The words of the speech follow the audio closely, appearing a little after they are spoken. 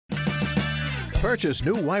Purchase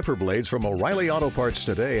new wiper blades from O'Reilly Auto Parts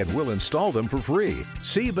today and we'll install them for free.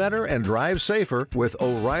 See better and drive safer with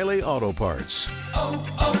O'Reilly Auto Parts.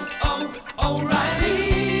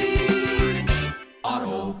 O'Reilly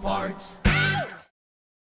Auto Parts.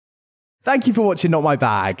 Thank you for watching Not My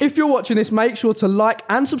Bag. If you're watching this, make sure to like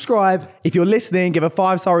and subscribe. If you're listening, give a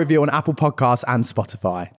 5-star review on Apple Podcasts and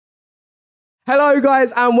Spotify. Hello,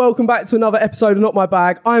 guys, and welcome back to another episode of Not My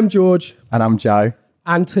Bag. I'm George. And I'm Joe.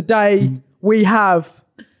 And today we have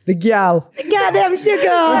the gal. The goddamn sugar.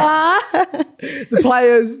 The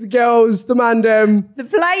players, the girls, the mandem. The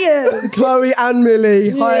players. Chloe and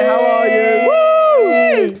Millie. Hi, how are you?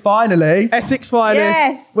 Woo! Finally. Essex finest.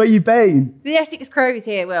 Yes. Where you been? The Essex crew is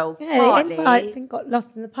here, Will. Yeah, partly. the invite thing got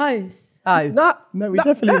lost in the post. Oh. No, we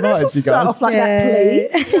definitely invited you guys. Off like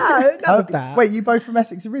that, please. No, none of that. Wait, you both from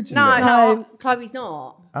Essex originally? No, Chloe's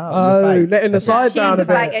not. Oh, letting the side She's down a a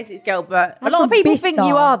fake bit. Essex girl, but a I'm lot of from people think Bicester.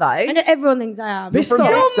 you are, though. I know everyone thinks I am. Bicester. Your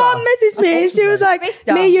Bicester. mum messaged me and she was like,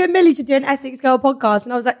 Bicester. me, you and Millie should do an Essex Girl podcast.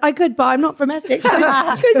 And I was like, I could, but I'm not from Essex. She goes,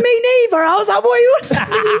 me neither. I was like, what are you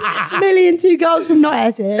want? Millie and two girls from not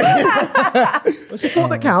Essex. What's the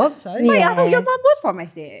thought that counts, eh? Wait, I thought your mum was from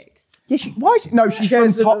Essex. Yeah, why is she? No, she's from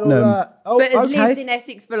Chesed and all Tottenham. that. Oh, But has okay. lived in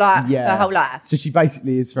Essex for like her whole life. So she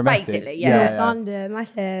basically is from Essex. Basically, yeah. North London,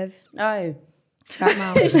 massive. Oh. Shout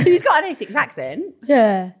out. She's got an Essex accent.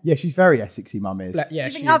 Yeah. Yeah, she's very Essexy, mum is. Yeah, Do you she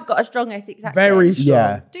think is I've got a strong Essex accent? very strong.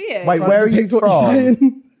 Yeah. Do you? Wait, where are you Depict what you're from?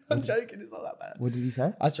 saying. I'm joking, it's not that bad. What did he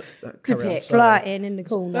say? Carry on, Depict. sorry. Flirting in the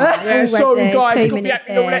corner. Yeah, sorry, Already, guys. 2 It's minutes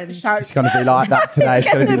gonna be in. It's going to be like that today.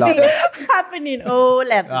 It's going to be like that. happening all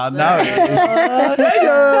episodes. I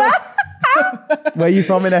know. Where are you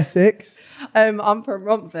from in Essex? I'm from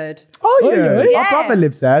Romford. Oh, yeah. Yeah. Our brother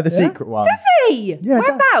lives there, the secret one. Does he? Yeah,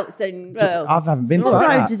 Whereabouts? And I haven't been to What road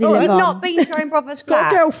that. does he live you've on? not been to your own brother's Got a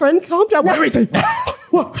flat? girlfriend, calm down. Where is he?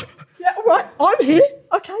 What? Yeah, all right, I'm here.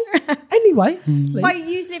 Okay. Anyway, please. Wait,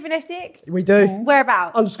 you live in Essex? We do.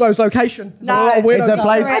 Whereabouts? Undisclosed location. There's No. a lot of weirdos It's a out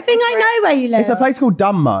place- there. I think I know where you live. It's a place called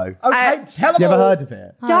Dunmo. Okay, tell them You ever all. heard of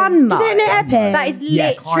it? Dunmo. Isn't it Epic? That is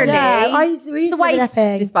Yeah, kind literally. of. Yeah, we it's used a to live in waste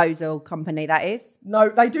Epic. disposal company, that is. No,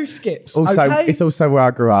 they do skips. Also, okay? it's also where I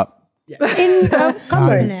grew up. In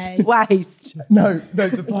company. Waste. No,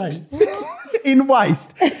 there's a place. In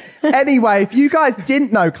Waste. Anyway, if you guys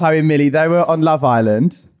didn't know Chloe and Millie, they were on Love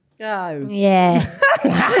Island. No. Yeah. So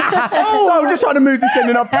I'm just trying to move this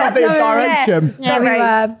in a positive direction. Yeah, we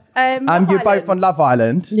were. You're both on Love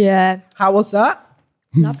Island. Yeah. How was that?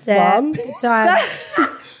 Loved it. Fun. Good time.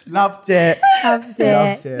 Loved it. Loved it.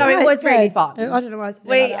 Loved it. No, it was really fun. I don't know why I said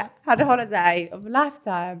We it like had a holiday of a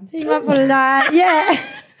lifetime. that. You went for that. Yeah.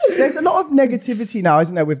 There's a lot of negativity now,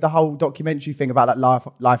 isn't there, with the whole documentary thing about like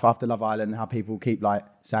life after Love Island and how people keep like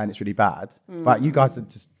saying it's really bad. But you guys are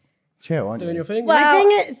just chill, aren't Doing you? your thing? I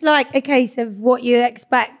think it's like a case of what you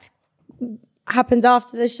expect happens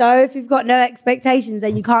after the show. If you've got no expectations,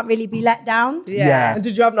 then you can't really be let down. Yeah. And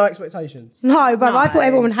did you have no expectations? No, but I thought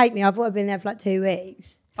everyone would hate me. I thought I'd been there for like 2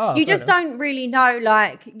 weeks. Oh, You fair just enough. don't really know,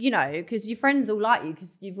 like, you know, because your friends all like you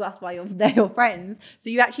because that's why they're your friends. So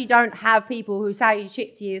you actually don't have people who say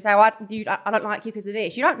shit to you, say, I don't like you because of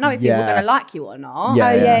this. You don't know if people are going to like you or not. Yeah,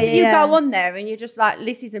 Oh, yeah, So yeah. you go on there and you're just like,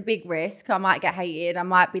 this is a big risk. I might get hated. I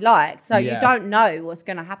might be liked. So you don't know what's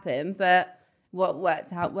going to happen, but what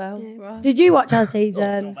worked out well. Right. Did you watch our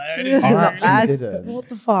season? I actually didn't. What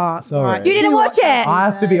the fuck? Sorry. Right. You didn't watch it? I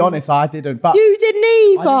have to be honest, I didn't. But You didn't I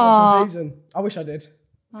didn't watch the either. season. I wish I did.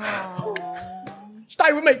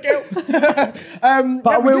 Stay with me, girl. But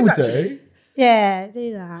I will do. Yeah,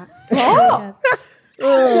 do that. I'm not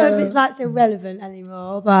sure if it's like so relevant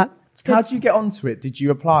anymore, but it's good. How did you get onto it? Did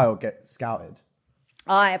you apply or get scouted?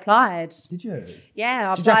 I applied. Did you?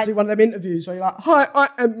 Yeah, I Did you have applied. to do one of them interviews where you're like, hi, I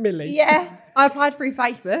am Millie? Yeah, I applied through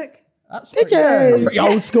Facebook. That's Did pretty, you? That's pretty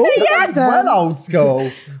old school. Well, old school.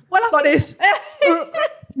 Well, Like this.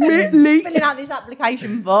 Millie. filling out this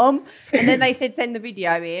application form, and then they said send the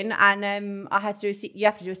video in, and I had to do you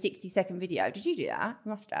have to do a 60-second video. Did you do that? You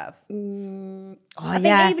must have. I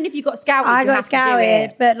think even if you got scouted, I you got have to do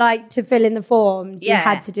scouted, it. but like to fill in the forms, you Yeah.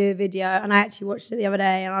 had to do a video, and I actually watched it the other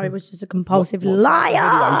day, and I was just a compulsive You liar.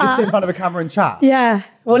 just sit in front of a camera and chat. Yeah,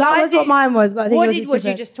 well, that I was what did- mine was, but I think What yours did was was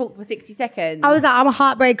you different. just talk for 60 seconds? I was like, I'm a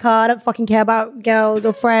heartbreaker. I don't fucking care about girls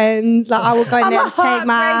or friends. Like, I will go in there and take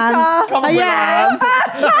man. heartbreaker. Come on, Yeah.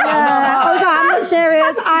 I was like, I'm not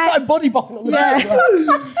serious. Started body bopping on the back.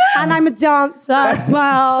 And I'm a dancer as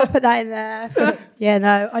well. Put that in there. Yeah,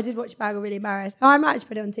 no, I did watch Bag. I'm really embarrassed. I might actually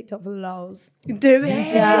put it on TikTok for the lols. do it.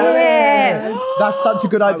 Yeah. That's such a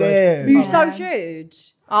good idea. You so should.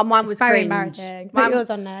 Oh, mine was very cringe. embarrassing. Put yours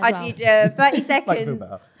on there as I well. did 30 feel seconds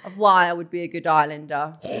better. of why I would be a good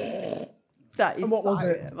Islander. That is And what was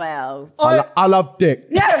it? Well, I love dick.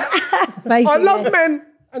 I love men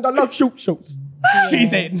and I love short shorts.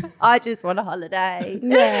 She's in. I just want a holiday.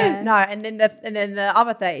 Yeah. No, and then the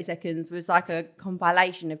other 30 seconds was like a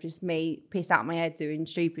compilation of just me piss out my head doing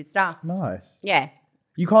stupid stuff. Nice. Yeah.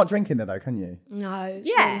 You can't drink in there though, can you? No. It's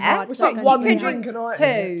Yeah. really hard It's to like go one anywhere. drink a night.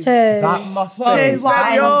 Two. That must be. Steady That must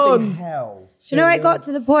be on. hell. Do you know it got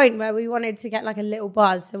to the point where we wanted to get like a little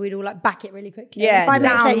buzz, so we'd all like back it really quickly. Yeah, And 5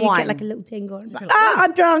 minutes down later, you one. get like a little tingle. And like,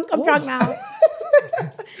 I'm drunk now.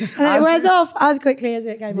 And then it wears off as quickly as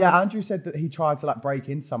it came Yeah, on. Andrew said that he tried to like break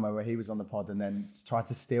in somewhere where he was on the pod and then tried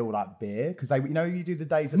to steal like beer because they, you do the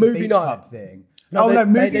days at the Movie beach night. club thing. No, No, they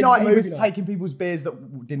movie did night. He movie was night. taking people's beers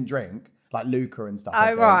that didn't drink, like Luca and stuff. Oh, I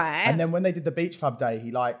think. right. And then when they did the beach club day,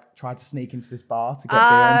 he like tried to sneak into this bar to get beer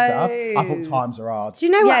and stuff. I thought times are hard. Do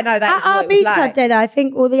you know Yeah, what? no, that is At our what it was beach like. club day, though, I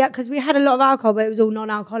think all the because we had a lot of alcohol, but it was all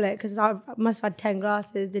non-alcoholic because I must have had 10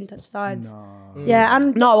 glasses, didn't touch sides. Yeah,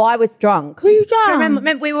 and No, I was drunk. Were you drunk? Do you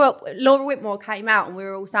remember we were Laura Whitmore came out and we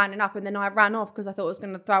were all standing up and then I ran off because I thought I was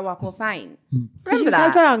going to throw up or faint. you Remember were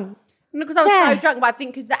that? so drunk. Because I was Yeah. so drunk, but I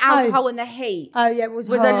think because the alcohol and the heat Oh yeah, it was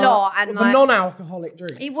was hot. a lot and The like non-alcoholic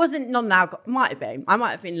drink. it wasn't non-alcohol. Might have been. I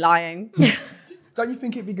might have been lying. Don't you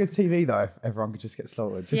think it'd be good TV though if everyone could just get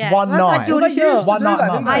slaughtered? Just Yeah. one That's like night. Geordie They used to One do night, that,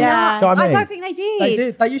 mum. didn't they? I know. Yeah. Do you know what I I mean? don't think they did. They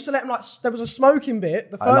did. They used to let them like. There was a smoking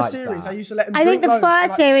bit. The I first like series, that. they used to let them. I think the drink loads, first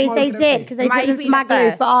like, series smoke they and did everything. because they took them Maybe to the Magaluf,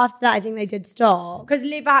 first. but after that I think they did stop. Because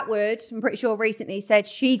Liv Atwood, I'm pretty sure recently said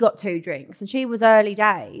she got 2 drinks and she was early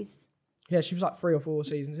days. Yeah, she was like 3 or 4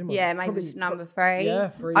 seasons in. Yeah, maybe number 3. Yeah,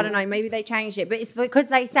 3. I don't know. Maybe they changed it, but it's because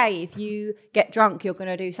they say if you get drunk, you're going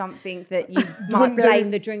to do something that you might wouldn't do-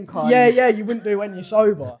 blame the drink on. Yeah, you wouldn't do when you're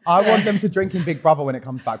sober. I want them to drink in Big Brother when it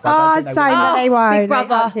comes back. But I Oh, don't same, think they will. but they won't. Big Brother.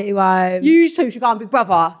 They absolutely won't. You two should go on Big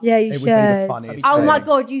Brother. yeah, you It should. would be the funniest Oh thing. my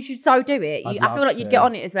god, you should so do it. I'd I love feel like you'd to. get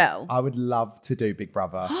on it as well. I would love to do Big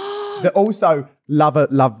Brother. But also love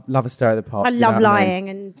a stir of the pot. I you know love what I mean? lying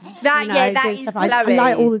and That- yeah, that doing is stuff. I lie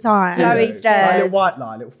Chloe. all the time. Chloe Like a stirs. little white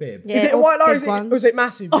lie, little fib. Yeah, Is it a or white lie? big Is it, one. was it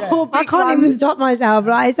massive? Yeah. I can't even stop myself.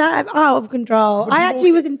 Like, is that out of control? Would I you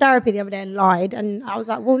actually walk- was in therapy the other day and lied, and I was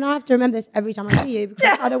like, well, now I have to remember this every time I see you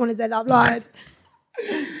because I don't want to say that I've lied.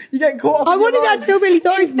 You get caught up. I in your wanted her to lies. feel really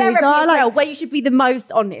sorry for me, Therapy so I as like. well, where you should be the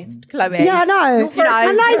most honest, Chloe. Yeah, I know. You know,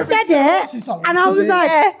 And I said Actually, it, something and I to was do. like,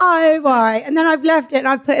 Yeah. oh, right. And then I've left it, and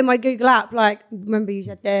I've put in my Google app, like, remember you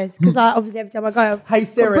said this? Because I obviously every time I go, Hey, I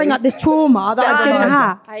Siri. bring up this trauma that I didn't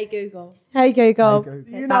have. Hey Google. Hey, Google. You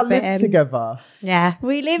Put not that bit live in. together. Yeah.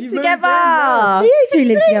 We live You moved in, together. yeah. You two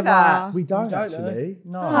live that? together. We don't don't, actually.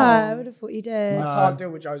 No. Oh, I would have thought you did. I can't deal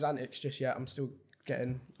with Joe's antics just yet. I'm still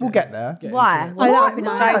getting. We'll get there. getting Why? into it. What? What? With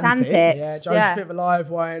No. Joe's Antics. antics. Yeah, Joe's a bit of a live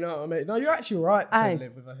way, you know what I mean? No, you're actually all right to Oh.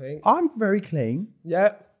 live with, I think. I'm very clean.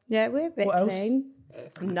 Yeah. Yeah, we're a bit What else? clean.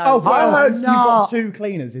 No. Oh, I well, heard you've got not. 2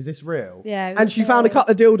 cleaners. Is this real? Yeah. And she found a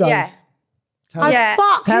couple of dildos. Yeah. Tell us- Yeah.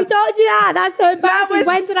 Fuck, who told you that? That's so embarrassing. was-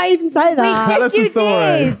 When did I even say that? Tell us Yes, you the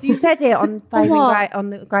story. did. You said it on David what? Gray, on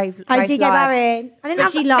the grave. How did Grace you get Live. married? I didn't But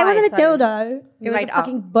have. she It lied, wasn't a so dildo. you It was made a it up.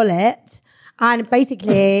 fucking bullet. And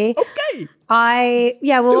basically, Okay.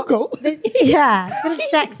 well, cool. yeah, it's a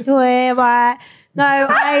sex toy, right? No,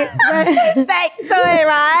 Sex toy,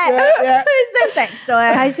 right? Yeah. It's a sex toy.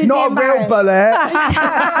 I should Not a be real embarrassed. bullet.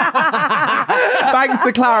 Thanks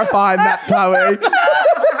for clarifying that, Chloe.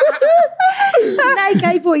 An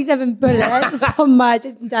AK-47 bullet on my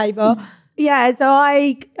dressing table. Yeah, so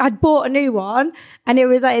I'd bought a new one, and it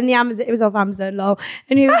was like in the Amazon. It was off Amazon, lol.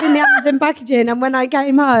 And it was in the Amazon packaging. And when I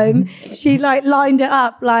came home, she like lined it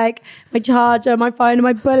up like my charger, my phone, and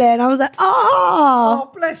my bullet. And I was like, oh,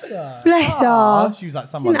 Oh, bless her. bless her. She was like,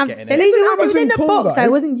 She someone's didn't have getting to- At it. least It's an it was in Amazon the pull, box. though. I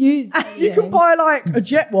wasn't used. You can buy like a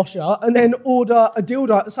jet washer and then order a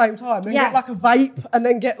dildo at the same time. Then Yeah. get like a vape and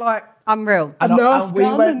then get like Unreal. And, Nerf we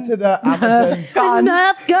gun went and- to the Amazon.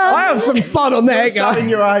 Nerf gun. I have some fun on there, You're showing guys.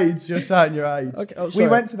 your age. You're showing your age. Okay, oh, we sorry.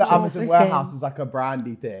 went to the Oh, Amazon bless him. warehouse as like a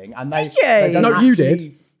brandy thing, and they. Did you? they don't No, you actually-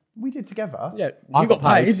 did. We did together. Yeah, I you got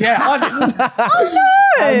paid. Yeah, I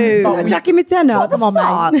didn't. But we- Chuck him a tenner. Come on, mate.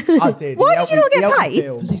 I did. Why He did helped you me- not he get helped me paid?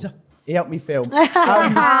 film. He's a- He helped me film. Oh,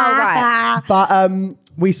 right. But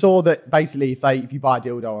we saw that basically if you buy a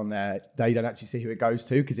dildo on there, they don't actually see who it goes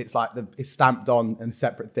to because it's like it's stamped on and a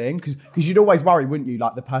separate thing. Because you'd always worry, wouldn't you?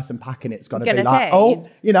 Like the person packing it's going to be Gonna like, say. oh,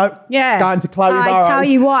 Yeah. going to Chloe I Burrows. tell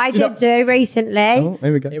you what I Do you did do recently. Oh,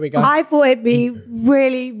 here we go. Here we go. I thought it'd be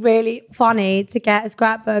really, really funny to get a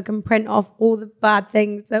scrapbook and print off all the bad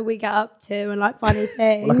things that we get up to and like funny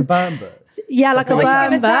things. Like a burn book. Yeah, like a What are you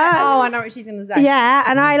burn Gonna say- book. Oh, I know what she's going to say. Yeah,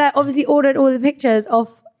 and I like obviously ordered all the pictures off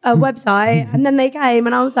a website, and then they came,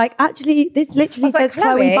 and I was like, actually, this literally says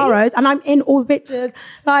Chloe Burrows, and I'm in all the pictures.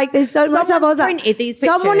 Like, there's so much stuff. I was like, printed these pictures.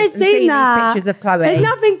 Someone has seen that. These pictures of Chloe. There's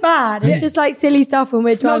nothing bad. It's just like silly stuff when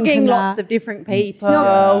we're snogging lots of different people.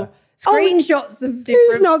 Screenshots of different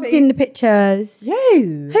Who's snogged in the pictures? You.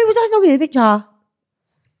 Who was I snogging in the picture?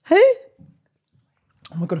 Who?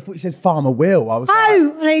 Oh my God, I thought you said Farmer Will. I was Oh, like, I know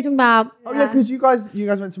what you're talking about. oh yeah, because you guys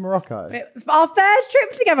went to Morocco. Our first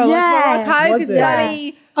trip together was Morocco Was because it?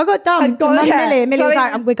 Chloe. I got dumped. got- Millie yeah. Millie was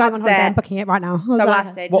like, Chloe was we're going on holiday. upset. I'm booking it right now. So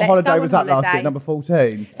I said, What let's holiday go was on that last holiday. year? Number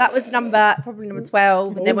 14. That was probably number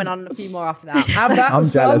 12, and then went on a few more after that. Have that, I'm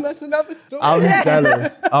son. jealous. That's another story.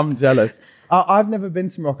 I'm jealous. I've never been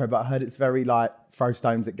to Morocco, but I heard it's very like throw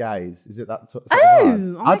stones at gays. Is it that sort of vibe? Oh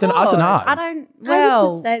my God. I don't I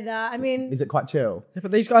well. could say that. I mean, Is it quite chill? Yeah,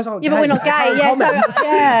 but these guys aren't. Yeah, but we're not gay. Yeah, so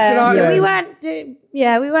Yeah. Yeah. we weren't.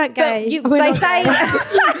 We weren't gay. They say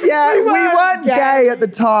Yeah, we weren't gay at the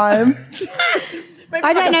time.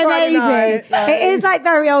 I don't know, Friday maybe. night, It is like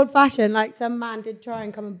very old fashioned. Like some man did try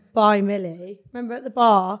and come and buy Millie. Remember at the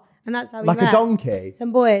bar? And that's how we Like met. a donkey.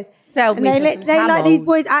 Some boys. Sell And me they for some like these camels.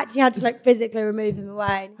 boys actually had to like physically remove him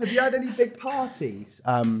away. Have you had any big parties?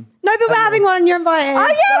 No, but we're having one. You're invited. Oh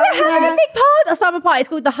yeah, we're having a big party, a summer party. It's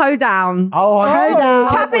called the Hoedown. Oh, I know.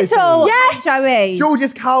 Capital. Yes, Joey.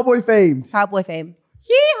 George's cowboy themed. Cowboy theme.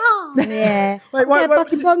 Yeah. Wait, Yeah,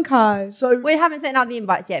 Bucky Bronco. So We haven't sent out the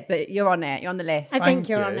invites yet, but you're on it. You're on the list. I think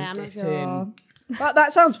you're you. on there. I'm not Get sure. in.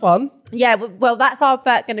 that sounds fun. Yeah, well, that's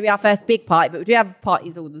going to be our first big party, but we do have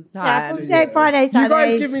parties all the Yeah, time. from say Friday, You Saturday.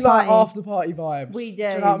 guys give me like after party vibes. We Do you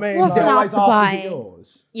do. know what I mean? What's Like, an Always after after party?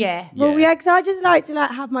 yours. Yeah. Well, yeah, because I just like to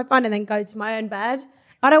like have my fun and then go to my own bed.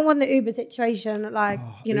 I don't want the Uber situation at like,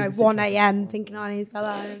 1 a.m. thinking I need to go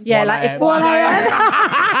home. Yeah, like if 1 a.m.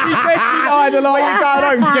 She said she lied a lot. When you go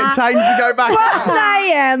home to get changed to go back. 1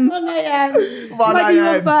 a.m. 1 a.m. 1 Might be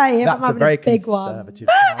a.m. your bay if That's I'm a having very a big one. conservative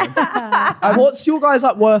time. And what's your guys'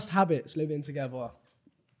 like worst habits living together?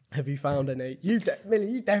 Have you found any?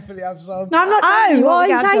 Millie, you definitely have some. No, I'm not saying you. why are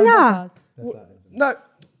you What we saying had that?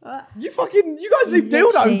 No. You guys leave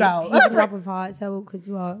dildos out. He's That's in love with her. It's so awkward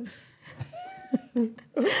to watch.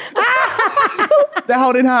 They're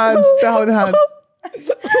holding hands. They're holding hands.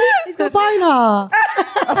 He's got a boner.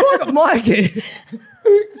 That's why I got my kid.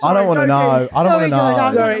 I don't want to know. I don't want to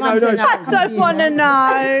know. Sorry, no. I don't want to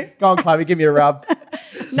know. Go on, Chloe, give me a rub.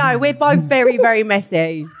 No, we're both very, very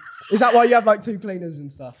messy. Is that why you have like 2 cleaners and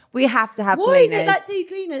stuff? We have to have Why cleaners. is it like 2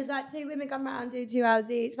 cleaners? Like 2 women come around and do 2 hours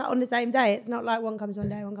each, like on the same day. It's not like one comes one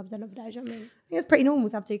day, one comes another day. Do you know what I mean? I think it's pretty normal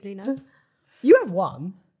to have 2 cleaners. You have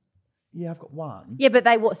one. Yeah, I've got one. Yeah, but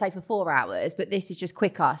they say for 4 hours, but this is just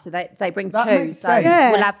quicker. So they bring That 2. makes So sense.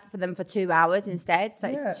 Yeah. we'll have for them for 2 hours instead. So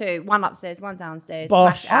Yeah. it's 2. 1 upstairs, 1 downstairs.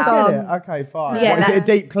 Bosh. Smash I out. get it. Okay, fine. Yeah, What, is it a that's-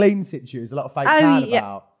 deep clean situ? There's a lot of fake tan yeah.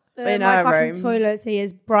 about. In My our fucking room. toilet seat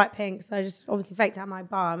is bright pink, so I just obviously faked out my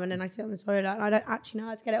bum, and then I sit on the toilet and I don't actually know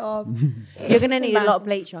how to get it off. You're going to need a lot of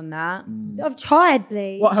bleach on that. I've tried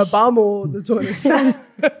bleach. What, her bum or the toilet?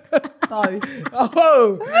 So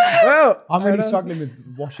Oh, well. I'm really struggling with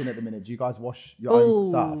washing at the minute. Do you guys wash your own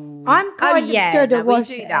stuff? I'm kind yeah, of good no, at we do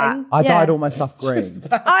washing. that. I Yeah. dyed all my stuff green.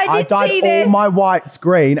 I did dyed see all this. my whites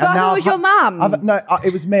green. But I thought it was your mum.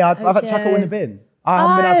 It was me. I've had to chuck it all in the bin. I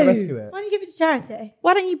haven't been able to rescue it. Why don't you give it to charity?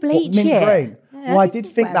 Why don't you bleach Mint it? green. Well, I did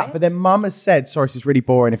think wear that, it. but then Mum has said, sorry, this is really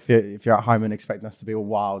boring if you're at home and expecting us to be all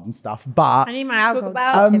wild and stuff. But I need my alcohol.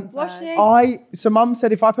 about washing. so Mum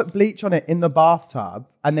said if I put bleach on it in the bathtub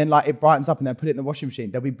and then like it brightens up and then put it in the washing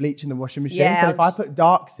machine, there'll be bleach in the washing machine. Yeah, so if I put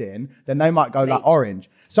darks in, then they might go like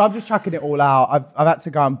orange. So I'm just chucking it all out. I've had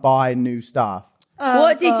to go and buy new stuff.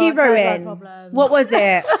 What did you ruin? What was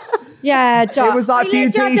it? Yeah, It was like a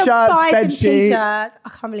few t-shirts, bed sheets. T-shirts. I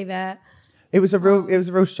can't believe it. It was a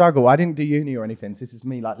real struggle. I didn't do uni or anything. So this is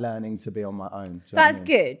me like learning to be on my own. Do you know what I That's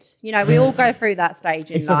mean? good. You know, we all go through that stage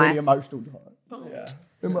in It's a life. really emotional time.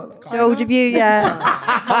 In my life. George, have you?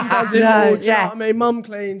 Mum does it No, all, do you know yeah. what I mean? Mum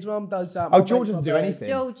cleans, Mum does that. Oh, Mum George makes doesn't my do bed. anything.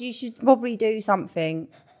 George, you should probably do something.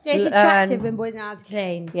 Yeah, it's Learn- attractive when boys know how to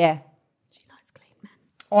clean. Yeah. She likes clean men.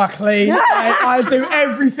 I clean. I do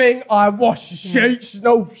everything. I wash the sheets.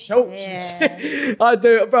 No shorts. Yeah. I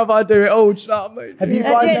do it, brother. I do it all. Do you know what I mean? Have you Do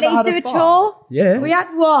guys at ever least had do a fight? chore. Yeah. We had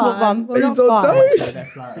one. Well, not Beans on five. toast. They're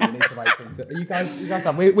flirting, we need to wait for them to- You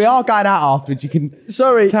guys, we are going out afterwards. You can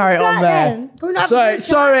Sorry. carry it on there. Then, can we not have Sorry. a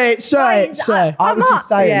Sorry. Guys, Sorry. I was just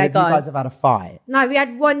saying, Yeah, if you go on. guys have had a fight. No, we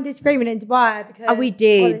had one disagreement in Dubai because Oh, we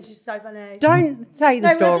did. this is so funny. Don't say the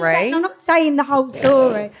No, we're just story. saying- I'm not saying the whole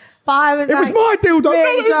story. But I was It was like, my dildo.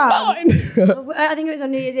 really No, it was drunk. I think it was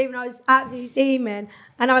on New Year's Eve and I was absolutely steaming.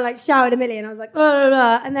 And I like shouted a Millie and I was like, blah, blah,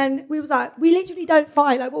 blah. And then we was like, we literally don't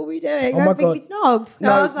fight. Like, what were we doing? Oh I my don't think God. we snogged. So I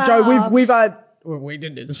No, was like, Joe, oh. we've had. Well, we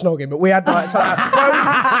didn't do the snogging, but we had nights like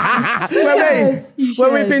that. You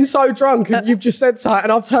Where we've should. been so drunk and you've just said something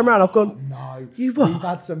and I've turned around, I've gone, No, You what? we've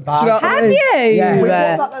had some Do you know bad. what I Have mean? you? Yeah. We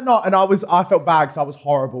fought about that night, and I felt bad because I was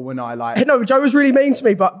horrible when I like. No, Joe was really mean to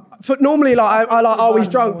me, but normally like I like, oh, he's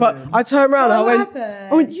drunk, but I turned around and I What went,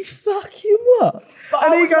 happened? I went, you fucking what? But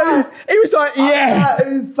And I he was goes, like- he was like, yeah.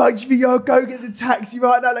 Thanks for your go get the taxi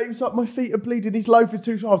right now. Like, he was like, my feet are bleeding. These loafers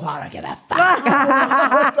too small. I was like, I don't give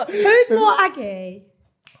a fuck. Who's more aggy?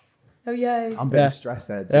 Oh, yeah. I'm a bit stressed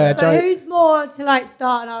head. Yeah, But Joe. who's more to like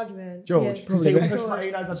start an argument? George. Yeah. Probably. George.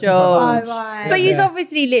 George. Oh, right. But you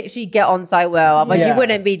obviously literally get on so well, otherwise Yeah. you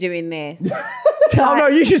wouldn't be doing this. Oh no,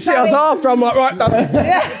 you should see us after. I'm like, right, done.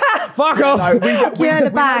 Fuck off. Yeah, the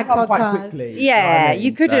bag broke up quite podcast. quickly. Yeah, I mean,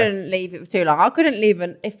 you couldn't leave it for too long. I couldn't leave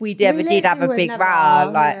if we ever did have a literally big would row.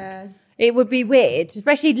 never, Like yeah. it would be weird,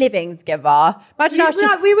 especially living together. Imagine us We,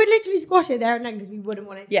 just we would literally squash it there and then because we wouldn't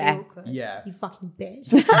want it to Yeah. be awkward. Yeah. You fucking bitch.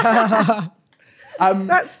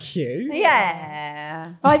 That's cute.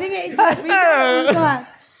 yeah. I think it is. We don't like-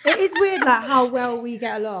 it is weird, like how well we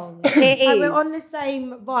get along. It Like, is. we're on the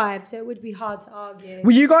same vibe, so it would be hard to argue. Were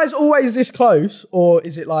you guys always this close, or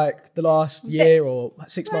is it like the last year or like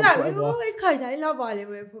 6 months, No, we whatever? were always close. Like, in Love Island,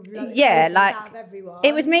 we were probably like, the Yeah, closest like, out of everyone.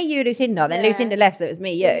 It was me, you, Lucinda. Then Yeah. Lucinda left, so it was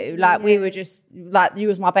me, you. Literally, Like we yeah. were just like you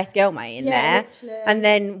was my best girl mate in Yeah, there. literally. And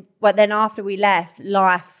then after we left,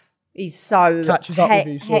 life is so Catches up with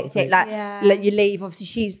you, sort of hectic. thing. Like, Yeah. like you leave. Obviously,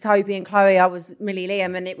 she's Toby and Chloe. I was Millie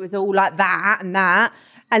Liam, and it was all like that and that.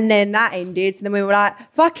 And then that ended. So then we were like,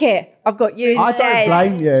 "Fuck it, I've got you I instead." don't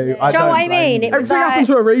blame you. Do you know what I mean? It was Everything happens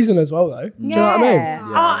like, for a reason as well, though. Do you know what I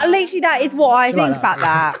mean? Oh, literally, that is what I think about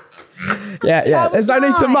that. Yeah, yeah. There's no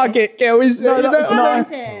need to mug it, girl. Is No, you that know? was Oh, nice.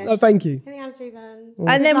 that's it. No, thank you. I think I'm Stephen.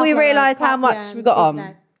 And then we realised how much we got on,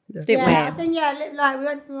 didn't Yeah, I we? think like we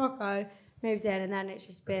went to Morocco, moved in, and then it's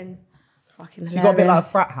just been fucking hilarious. You got a bit like a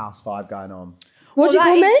frat house vibe going on. What do you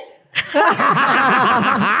call me?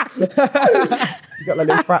 You got like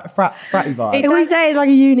a little fratty vibe. If we say it's like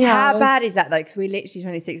a uni How house. bad is that though? Because we're literally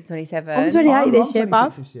 26 and 27. I'm 28 this year, I'm 26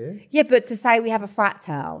 bruv. this year. Yeah, but to say we have a frat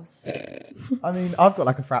house. I mean, I've got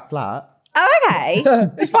like a frat flat. Oh, okay.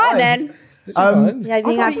 It's fine then. Yeah, I think I I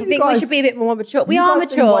can't think you we guys- should be a bit more mature. We you are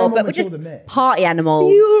guys seem way mature, more but we're mature just than me. party animals.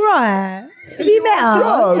 Are you alright? Have you met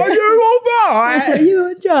us? Are you all right? Are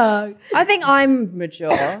you a joke? I think I'm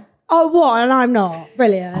mature. Oh, what? And I'm not.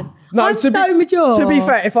 Brilliant. No, I'm to so be, mature. To be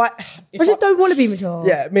fair, if I I just don't want to be mature.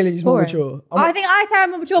 yeah, Millie's more Boring. mature. I think I say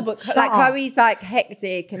I'm more mature, but like up. Chloe's like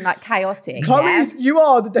hectic and like chaotic. Chloe's, yeah? you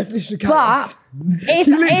are the definition of chaos. But if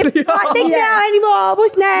literally are. I think now anymore.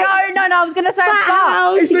 What's next? no, I was gonna say Fat but.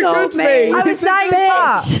 house, It's you a called good me. thing. I was It's a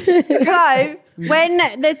saying good but. Chloe,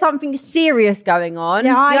 when there's something serious going on,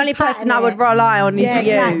 Yeah, the I'm only person patting I would it. rely on Yeah, is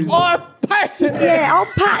you. exactly. Oh, pattern. Yeah, I'll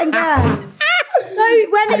pat and go. No,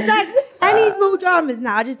 when it's like any small dramas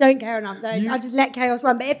now, I just don't care enough. So I just let chaos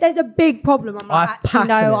run. But if there's a big problem, I'm like, I actually, pattern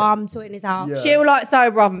no, it. I'm sorting this out. Yeah. She'll like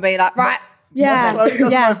sober up and be like, right. Yeah, That's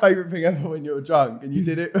yeah. my favourite thing ever when you're drunk and you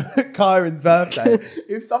did it at Kyron's birthday.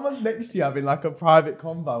 If someone's next to you having like a private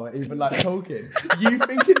convo or even like talking, you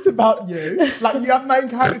think it's about you. Like you have main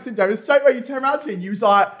character syndrome. And straight away you turn around to me and you was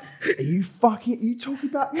like, are you talking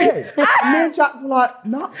about me? And me and Jack were like,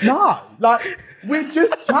 no. Like we're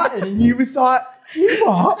just chatting and you was like, you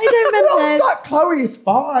what? I don't remember And I was this. like, Chloe, it's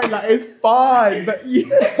fine. Like it's fine. But you...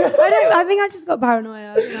 I think I just got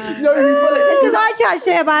paranoia. No. No, you It's because I chat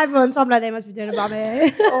shit about everyone, so I'm like, they must be doing it about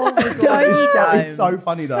me. Oh my God. No, you don't. It's so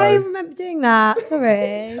funny though. I don't remember doing that.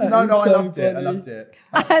 Sorry. No, I so loved it. I funny. loved it.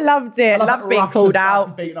 I loved it. Loved being called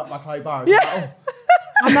out. Beating up my Chloe Burrows. Yeah.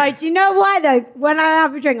 I'm like, do you know why though? When I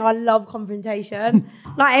have a drink, I love confrontation.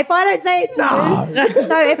 Like, if I don't say it to you,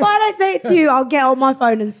 no, if I don't say it to you, I'll get on my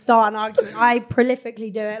phone and start an argument. I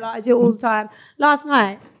prolifically do it. Like, I do it all the time. Last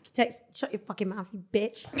night, text, shut your fucking mouth, you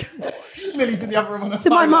bitch. Millie's in the other room on her To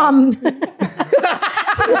my phone, mum.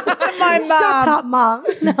 My Shut mum. up, mum.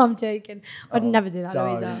 No, I'm joking. I'd never do that,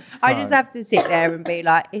 sorry. Louisa. I just have to sit there and be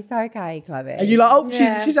like, it's okay, Chloe. And you're like, oh,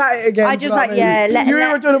 Yeah. she's at it again. I Do you just know like, what I mean? yeah, You hear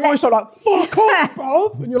her doing a voice like, fuck off, bro.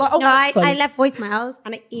 And you're like, oh, No, I that's funny. left voicemails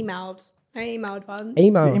and I emailed. I emailed once.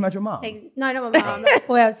 Email. Emailed your mum. No, not my mum. Like,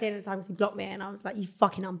 boy I was seeing at the time because he blocked me and I was like, you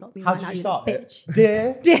fucking unblocked me How right did now, you you start little it?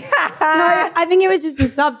 bitch. Dear. No, I think it was just the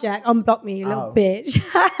subject. Unblock me, you little Oh. bitch.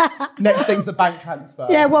 Next thing's the bank transfer.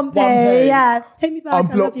 Yeah, 1p. p. Yeah, take me back. I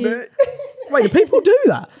love Unblock you. me. Wait, do people do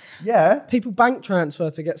that? Yeah. People bank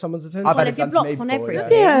transfer to get someone's attention. I've had if it you're done to me blocked on before,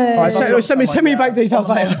 everything. Yeah. Alright, So- block send me someone, bank details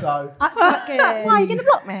on the later. Monzo. That's not good. Why are you going to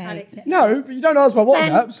block me? Alex, No, but you don't answer my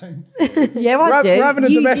WhatsApps. Yeah, I We're do. having a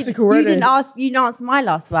You domestic didn't- already. You didn't answer my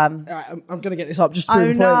last one. All right, I'm going to get this up just to Oh,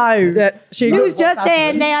 prove the point. no. Yeah, she It was just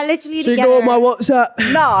happened? in. They are literally she together. ignored my WhatsApp.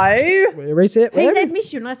 No. Where is it? He Where? said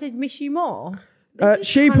miss you, and I said miss you more.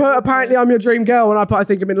 She put, apparently I'm your dream girl, and I put, I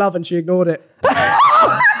think I'm in love, and she ignored it.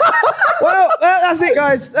 Well, that's it,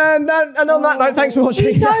 guys. And on that note, thanks for Were watching.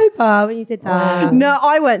 you sober when you did that? No,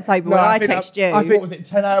 I weren't sober when I think texted you. I think- What was it,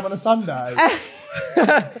 10 a.m. on a Sunday?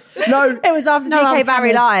 No, it was after No, I GK was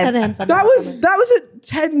Barry coming. live. 10 a.m. that was at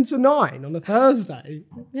 10 to 9 on a Thursday.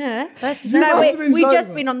 Yeah. That's You No, must have been we just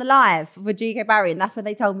sober. been on the live for GK Barry, and that's when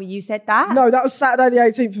they told me you said that. No, that was Saturday the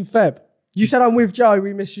 18th of Feb. You said I'm with Joe,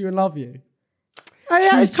 we miss you and love you. Oh,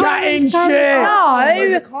 yeah, She's it's Karen, chatting Karen.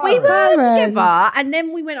 shit. No, we were Karen. together, and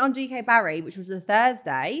then we went on GK Barry, which was a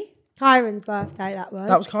Thursday. Kyron's birthday, that was.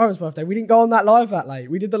 That was Kyron's birthday. We didn't go on that live that late.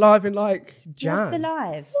 We did the live in like Jan. What's the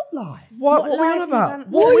live? Live. What What are we live on you about? done?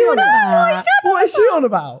 What are we on about? about? What is she on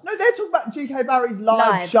about? No, they're talking about GK Barry's live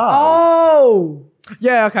Live. show. Oh,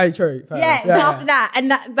 yeah. Okay, true. Fair Yeah, enough. so after that, and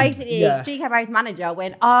that basically, Yeah. GK Barry's manager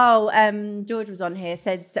went, George was on here,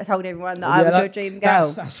 told everyone that I was your dream girl.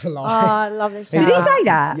 That's a Oh, lie. I love this show. Did he say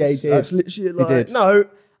that? Yeah, he did. That's literally a lie. He did. No.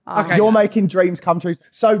 Okay. You're making dreams come true.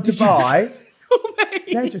 So Dubai,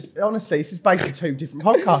 they're just, honestly, this is basically two different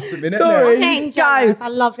podcasts at the minute. Sorry. Isn't Getting jealous. I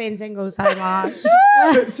love being single so much.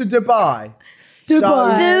 it? So Dubai.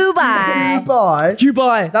 Dubai. So, Dubai. Dubai.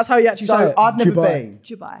 Dubai. That's how you actually say So it. I've never Dubai. been.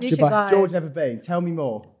 Dubai. You should Dubai. go. George never been. Tell me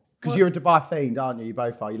more. Because you're a Dubai fiend, aren't you? You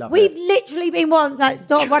both are. You love We've it. literally been once, like,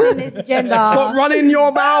 stop running this agenda. Stop running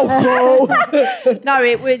your mouth, bro. No,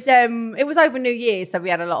 it was over New Year's, so we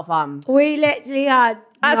had a lot of fun. We literally had.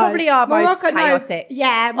 That's probably our most chaotic.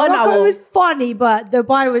 Yeah, Oh, no. Morocco was funny, but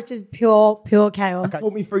Dubai was just pure chaos. Okay,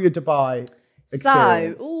 talk me through your Dubai So,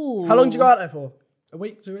 experience. ooh. How long did you go out there for? A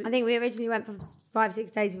week, 2 weeks? I think we originally went for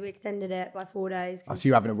 5-6 days, but we extended it by 4 days. Oh, so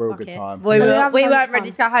you're having a real Fuck good it. time. We, We were, have we so weren't much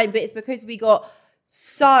ready to fun. go home, but it's because we got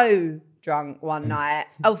so drunk one night,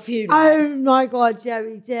 a few nights. Oh my god, yeah,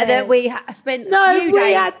 we did. And then we spent No, a few we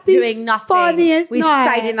days had the doing nothing. funniest We night.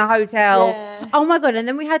 stayed in the hotel. Yeah. Oh my god! And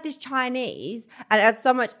then we had this Chinese, and it had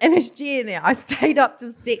so much MSG in it. I stayed up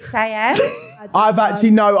till 6 a.m. I've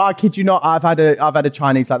actually I kid you not. I've had a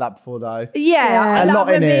Chinese like that before though. Yeah, A lot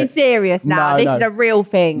I'm in being it. serious now. No, This no. is a real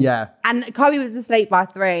thing. Yeah. And Chloe was asleep by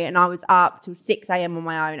 3, and I was up till 6 a.m. on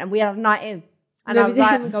my own, and we had a night in. And no, I we was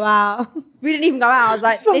didn't like, even go out. we didn't even go out. I was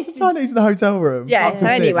like, This this is Chinese in the hotel room. yeah. Up to So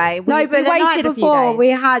 6. anyway, we, No, but we the night wasted a few before, days. we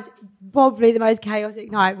had probably the most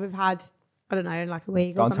chaotic night we've had, I don't know, in like a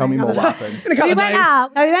week Go or on, something. tell me more I don't what know. happened. In a couple We of went days.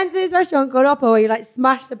 out. No, we went to this restaurant called Oppo where you like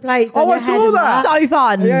smash the plates. Oh, on I your saw head and that. so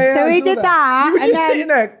fun. Yeah, So I we saw did that, You were and just then- sitting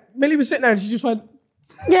there. Millie was sitting there and she just went,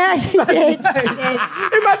 Yeah, she did. She did.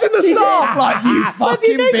 imagine the staff like, you But fucking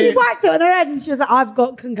you know, she bitch. whacked it on her head and she was like, I've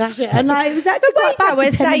got concussion. And like, it was actually quite bad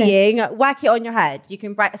Waiter for was 10 minutes. saying, whack it on your head. You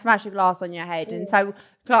can smash a glass on your head. And so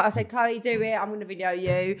I said, Chloe, do it. I'm going to video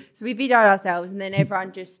you. So we videoed ourselves, and then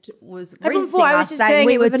everyone just was Everyone rinsing thought I was us, just saying doing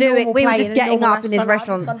we it were with a normal we were plate just in a getting normal up in this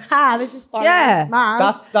restaurant. I've just gone, this is fine. Yeah. It's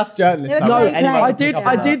mad. That's journalism. No, Anyone I can did. pick up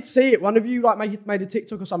I on that. did see it. One of you like made a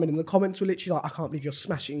TikTok or something, and the comments were literally like, "I can't believe you're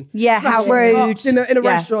smashing." Yeah, how smashing rude. cups in a Yeah.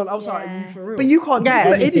 restaurant. I was like, "Are you for real?" But you can't do Yeah,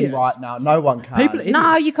 anything idiots. right now. No one can. People are idiots.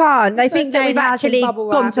 No, you can't. They think that day we've in house in actually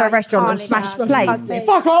bubble gone wrap, to a like, restaurant and can't smashed even plates. have-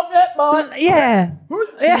 Fuck off, it, man.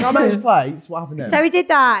 Yeah. How much plates? What happened then? So we did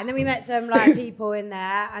that, and then we met some like people in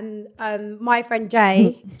there, and my friend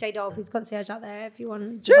Jay Dolph, who's concierge out there. If you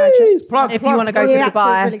want to buy trips, Plug, If you want to go Oh, to yeah, actually,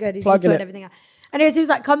 Dubai. it's really good. He's just Plugging sorted it. everything out. Anyways, he was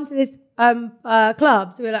like, "Come to this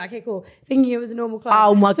club." So we were like, "Okay, cool." Thinking it was a normal club.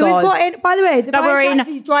 Oh, my so God. we've got in. By the way, No, we're Dubai in-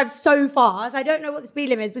 taxis drive so fast. I don't know what the speed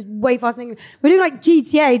limit is, but it's way faster than we're doing like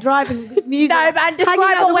GTA driving with music. No, man, describe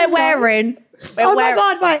hanging out what the we're window. wearing. Oh my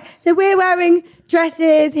god! Right, so we're wearing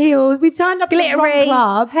dresses, heels. We've turned up at the wrong Glittery,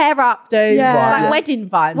 club. hair up, dude. Yeah. Like Right, yeah. wedding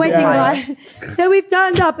vibes. Wedding Yeah. vibe. So we've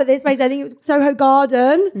turned up at this place. I think it was Soho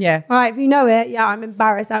Garden. Yeah. All right, if you know it, yeah, I'm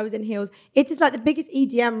embarrassed. I was in heels. It is like the biggest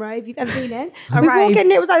EDM rave you've ever been in. We walk rave. in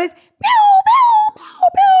and it was like this, pew, pew, pew,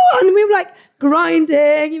 pew, and we were like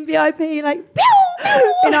grinding in VIP, like pew,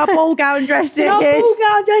 pew, In our ball gown dresses. in our ball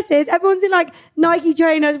gown dresses. Everyone's in like Nike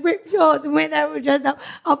trainers, ripped shorts, and we're there, we're dressed up.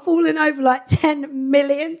 I've fallen over like 10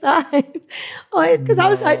 million times. Oh, it's because I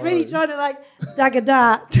was like really trying to like dag to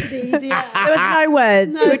the EDM. There was no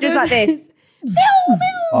words. No, we were just like this.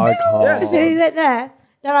 I can't. So we went there.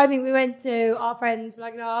 Then I think we went to our friends for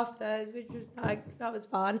like an afters, which was like, that was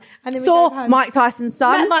fun. And then we Saw drove home. Mike Tyson's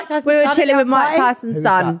son. Met Mike Tyson's we were son chilling at with Mike half-time. Tyson's Who's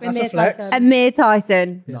son. that? That's a Amir flex. Tyson. Amir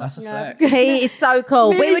Tyson. Yeah, that's a flex. He is so cool.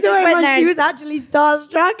 We Millie were saw just him went and there. she was actually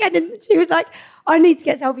starstruck, and then she was like, I need to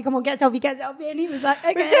get selfie. Come on, get selfie, get selfie. And he was like,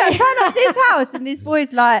 okay. Yeah, I turned up to his house and this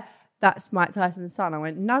boy's like, that's Mike Tyson's son. I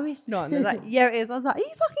went, no, it's not. And they're like, yeah, it is. I was like, are you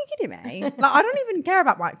fucking kidding me? Like, I don't even care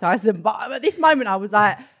about Mike Tyson. But at this moment, I was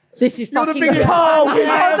like, this is You're the fucking cool. biggest I fan was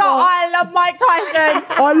like, I love Mike Tyson.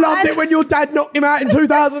 I loved it when your dad knocked him out in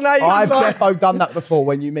 2008. I've defo done that before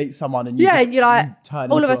when you meet someone and you Yeah, just and you're like,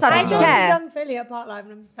 turn all of into a sudden I fan. did Yeah. it with young Philly at Park Live,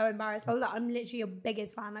 and I'm so embarrassed. I was like, I'm literally your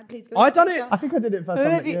biggest fan. Like, please go. I done it. I think I did it first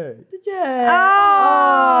time with you. Did you?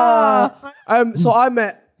 Oh. So I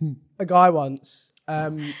met a guy once. Oh,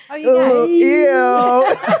 you Oh, gay? ew.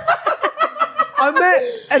 I met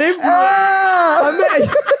an influencer. I met.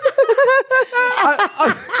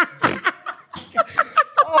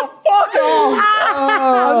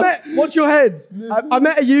 Watch your head. I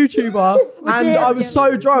met a YouTuber, and I was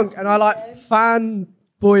so drunk, and I like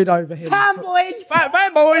fanboyed over him.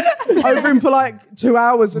 Fanboyed over him for like 2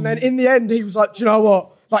 hours, and then in the end, he was like, "Do you know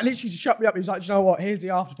what?" Like literally to shut me up. He was like, "Do you know what? Here's the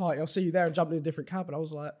after party. I'll see you there." And jumped in a different cab, and I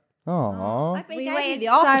was like, Aww. We waited the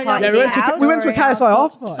so after long. party. "Yeah, we went to a KSI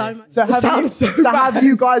after party." So have, Sounds you, so so have bad.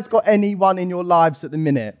 you guys got anyone in your lives at the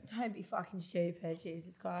minute? Don't be fucking stupid,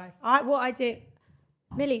 Jesus Christ. What I do,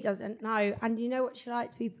 Millie doesn't know, and you know what she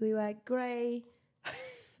likes? People who wear grey,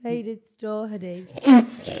 faded store hoodies.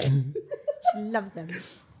 She loves them.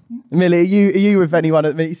 Millie, are you with anyone at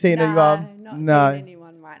the minute? You seeing anyone? Not seeing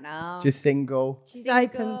anyone right now. Just single. She's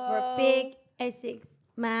open for a big Essex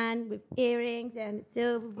man with earrings and a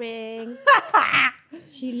silver ring.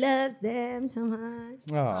 She loves them so much.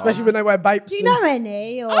 Especially when they wear Bapes. Do you know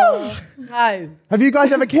any? Or No. Have you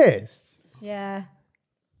guys ever kissed? yeah.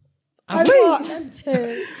 Have I we? want them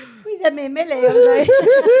too. We said me and Millie. I was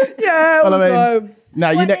like, Yeah, all Well, the I mean, time. no,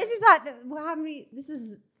 you Well, know. this is like, how many,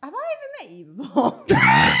 have I even met you before?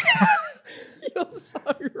 You're so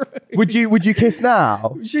rude. Would you kiss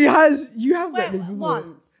now? You have met me before.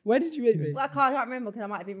 Once. Where did you meet me? Well, I can't remember because I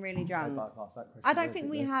might have been really drunk. I don't think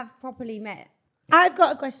we have properly met. I've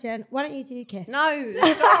got a question. Why don't you two kiss? No,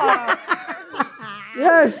 stop.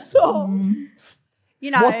 Yes. You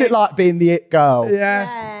know. What's it like being the it girl? Yeah.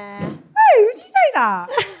 Yeah. Hey, would you say that?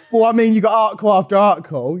 Well, I mean, you got article after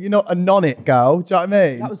article. You're not a non-it girl. Do you know what I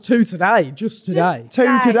mean? That was 2 today. Just today. Two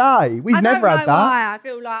No. today. We've I never don't had know that. why. I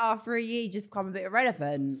feel like after a year, you just become a bit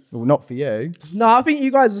irrelevant. Well, not for you. No, I think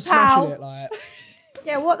you guys are smashing Pal. it. Like,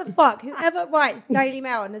 Yeah, what the fuck? Whoever writes Daily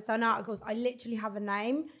Mail and the Sun articles, I literally have a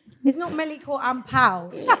name. It's not Millie Court and Pal.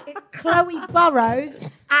 It's Chloe Burrows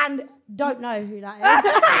and don't know who that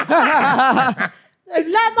is. So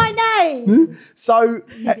learn my name. So,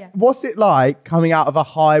 what's it like coming out of a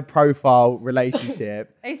high-profile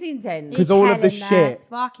relationship? It's intense. 'Cause all of the It's hell in there. shit. It's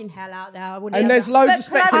fucking hell out there. I wouldn't and ever- there's loads But of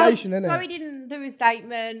speculation, isn't Chloe it? didn't do a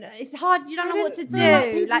statement. It's hard. You don't know what to do. feel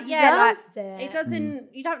like people Like, yeah, like deserved it. it doesn't.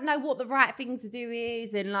 You don't know what the right thing to do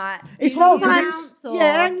is, and like It's do you hard 'cause it's- bounce or-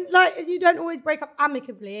 Yeah, and like you don't always break up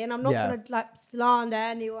amicably, and I'm not Yeah. gonna like slander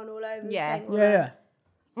anyone all over. Yeah. the thing. Yeah.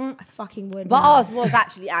 I fucking would. But ours was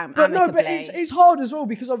actually But no, amicably. but it's hard as well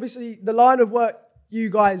because obviously the line of work you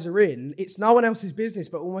guys are in, it's no one else's business,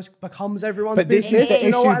 but almost becomes everyone's But this business. is the Do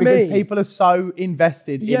you know issue what I because mean? people are so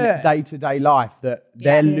invested Yeah. in day-to-day life that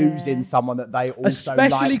they're Yeah. losing someone that they also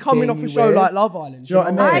Especially like coming seeing off a you show with. like Love Island. Do you know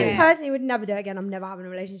what I mean? I personally would never do it again. I'm never having a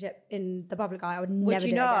relationship in the public eye. I would never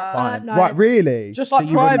you do it not? again. Fine. No. Right, really? Just So like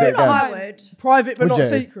you wouldn't do it private. again? I would. Private but Would not you?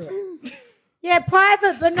 secret. Yeah,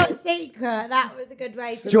 private but not secret. That was a good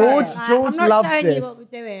way to George- put it. Like, George I'm not loves showing this. you what we're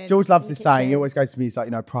doing. George loves in this the saying. He kitchen. always goes to me, he's like,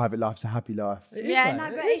 you know, private life's a happy life. It is Yeah, though. no,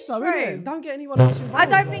 It but is it's though, isn't it? true. Don't get anyone else involved. I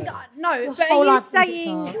don't think no. Your But whole are you life's on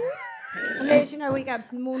saying? TikTok. I literally know we get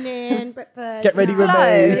up in the morning, breakfast. Get ready with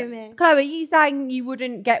Chloe, me. Chloe, are you saying you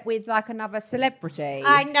wouldn't get with like another celebrity?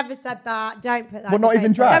 I never said that. Don't put that. Well, in not the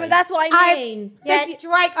even paper. Drake? No, but that's what I mean. So Yeah, if you-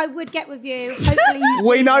 Drake, I would get with you. Hopefully you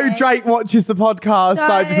We see know this. Drake watches the podcast, so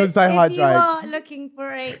I just want to say hi, if you Drake. are looking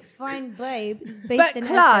for a fine babe, based But in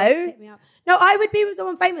Chloe- Essex, hit me up. No, I would be with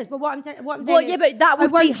someone famous, but what I'm saying well, is yeah, but that I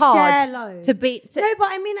would won't be hard share loads. to be. To, No, but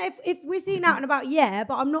I mean, if we're seeing out and about, yeah,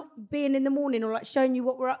 but I'm not being in the morning or like showing you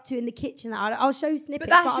what we're up to in the kitchen. I'll show you snippets.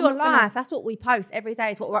 but that's I'm your not gonna- life. That's what we post every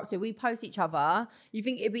day. Is what we're up to. We post each other. You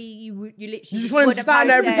think it'd be you? You literally You just want him would to have stand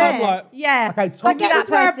there every posted. time, like, Yeah. Okay, top, Like, get that him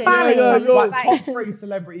to wear a person. ballet. Yeah, yeah, like, Like- top 3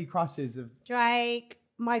 celebrity crushes of. Drake,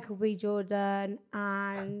 Michael B. Jordan,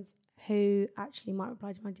 and who actually might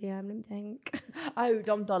reply to my DM. Let me think. Oh,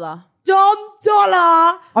 Dom Dollar. Dom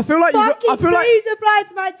Dollar. I feel like please reply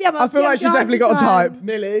to my DM. I feel like she's definitely got a type.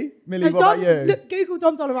 Millie, No, what about you? Look, Google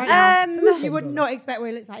Dom Dollar right now. You would not expect what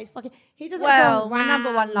he looks like. He's fucking. He does. Well, my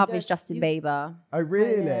number one love is Justin Bieber. Oh,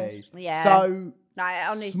 really? Yeah. So, No,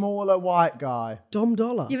 honestly. smaller white guy. Dom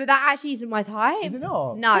Dollar. Yeah, but that actually isn't my type. Is it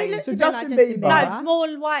not? No. He looks So a bit like Justin Justin Bieber. No,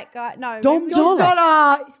 small white guy. No. Dom maybe- Dollar. Dom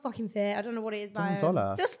Dollar. He's fucking fit. I don't know what it is about Dom him.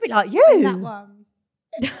 Dollar. Just a bit like That you. one.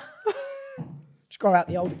 Just grow out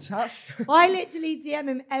the old tash. I literally DM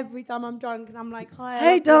him every time I'm drunk, and I'm like, "Hi."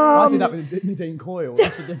 Hey, I Dom. did that with Nadine Coyle.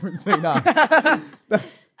 That's the difference between us.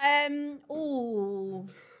 Ooh.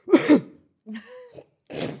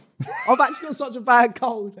 I've actually got such a bad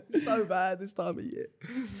cold. It's so bad this time of year.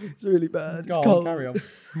 It's really bad. Go It's on, cold. carry on.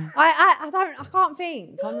 I can't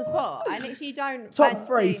think on the spot. I literally don't. Top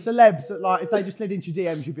three fancy- celebs that, like, if they just slid into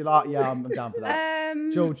your DMs, you'd be like, yeah, I'm down for that.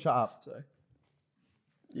 George. George, shut up.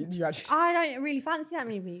 You actually. I don't really fancy that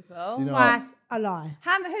many people. Do you know That's a lie.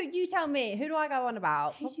 Who you tell me? Who do I go on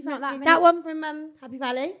about? Who do you Not fancy? many. That one from Happy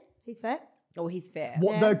Valley. He's fit. Oh, he's fit.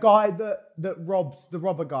 What, Yeah. the guy that robs, the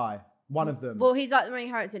robber guy? One of them. Well, he's like the main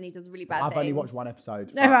character and he does really bad I've things. only watched one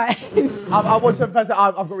episode. No, right. I watched the first.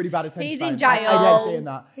 I've got really bad attention. He's in span. jail. ADHD in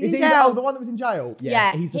that. He's Is in he? jail. Oh, the one that was in jail.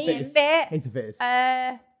 Yeah, he's the he's fittest. fit. He's the fittest. Who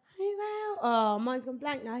else? Oh, mine's gone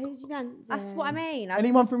blank now. Who's you fancy? That's what I mean.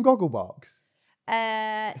 Anyone from Gogglebox?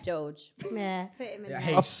 George. Yeah, put him in there.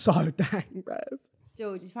 He's so dang, bruv.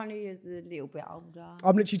 George, he's probably a little bit older.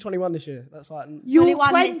 I'm literally 21 this year. That's like. You're 21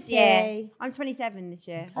 20. this year. I'm 27 this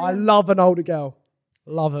year. I love an older girl.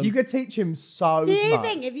 Love him. You could teach him so Do you much.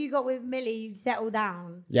 think if you got with Millie, you'd settle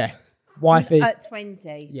down? Yeah. Wifey. At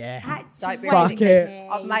 20. Yeah. At Don't be 20. Fuck it.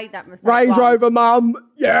 I've made that mistake. Range once. Rover, mum.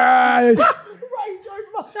 Yes. No,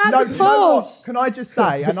 Have do a you know what? push. Can I just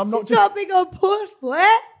say, and I'm not She's just. got a big old push, boy.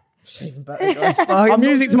 It's even better, guys. Fuck, I'm not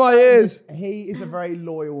music just to my saying ears. this, he is a very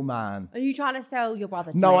loyal man. Are you trying to sell your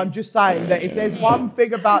brother to No, me? I'm just saying that if there's one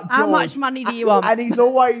thing about George, How much money do you want? and he's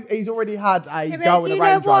already had a Yeah, but girl do with a you know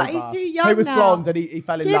Range what? Rover. He's too young He was now. blonde and he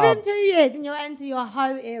fell in Give love. him 2 years and you'll enter your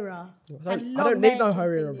hoe era. I don't need no hoe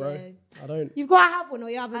era, bro. I don't. You've got to have one or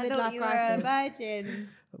you have a I thought midlife you were a crisis. virgin.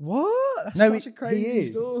 What? That's No, such a he crazy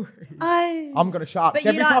is. story. Oh. I'm gonna shut up. But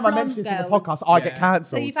 'Cause you every time like I mention blonde this in the girls. podcast, I Yeah. get So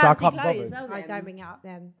cancelled. you So I fancy can't be Chloe as bothered. well I then? don't bring it up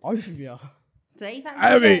then. Both of you. So you fancy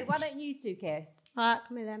Have Chloe? it. Why don't you two kiss? Alright,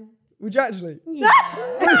 come here then. Would you actually?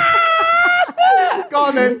 Go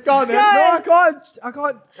on then. No, I can't. I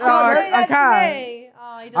can't. I can.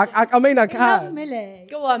 Oh, he doesn't. I mean, I He loves can. Millie.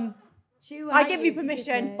 Go on. She will I hate give you you if kiss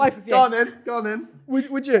permission. me. Both of you. Go on then. Go on then.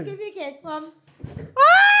 Would you? Give you a kiss, Mum.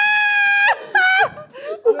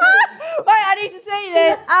 Wait, I need to see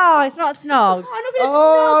this. Oh, it's not snog. I'm not going to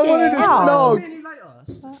Oh, I wanted a Oh.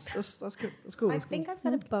 snog. That's good. That's cool. I That's cool. think I've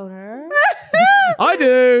said a boner. I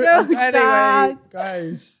do. George Anyway, does.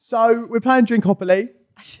 guys. So we're playing Drinkopoly.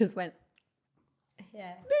 I just went.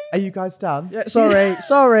 Yeah. Are you guys done? Yeah.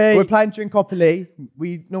 Sorry. We're playing Drinkopoly.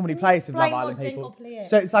 We normally play this with Love Explain Island what people. Drinkopoly is.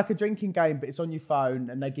 So it's like a drinking game, but it's on your phone,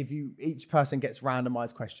 and they give you, each person gets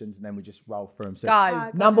randomised questions, and then we just roll through them. So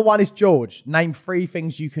Go. number one is George. Name 3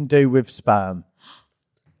 things you can do with sperm.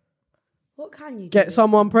 What can you do? Get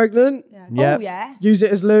someone pregnant. Yeah. Oh, yeah. Use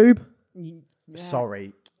it as lube.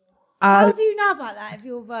 Sorry. How do you know about that if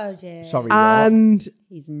you're a virgin? Sorry. what? And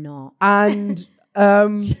He's not.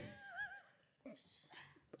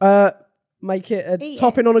 make it a Eat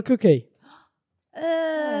topping on a cookie.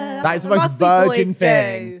 That is the what most rugby virgin boys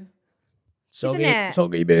thing. do. Soggy, it?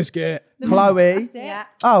 soggy biscuit. Chloe. Yeah.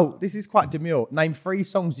 Oh, this is quite demure. Name 3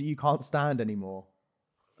 songs that you can't stand anymore.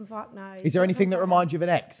 Fuck no. Is there anything that reminds you of an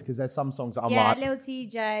ex? Because there's some songs that I'm Yeah, like, little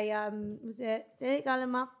TJ. Was it? Did it go in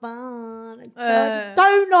my phone?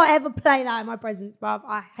 Do not ever play that in my presence, bruv.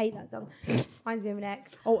 I hate that song. Reminds me of an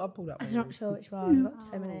ex. Oh, I pulled up. I'm not sure which one. I've got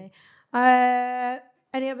so many.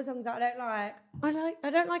 Any other songs that I don't like? I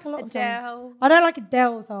don't like a lot of songs. Adele. I don't like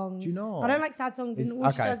Adele songs. Do you not? I don't like sad songs, and Is-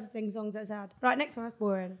 all she okay. does is sing songs that are sad. Right, next one. That's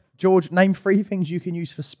boring. George, name 3 things you can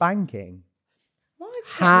use for spanking. Why is it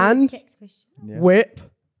Hand. a sex question? Yeah. Whip.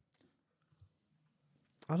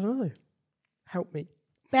 I don't know. Help me.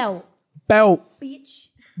 Belt. Belt. Bitch.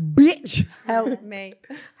 Bitch. Help me.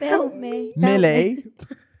 Belt me. Millie.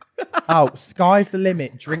 Oh, sky's the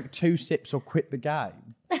limit. Drink 2 sips or quit the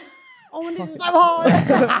game. Oh, this is so hard.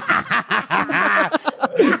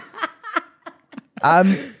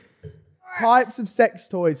 Types of sex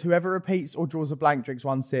toys. Whoever repeats or draws a blank drinks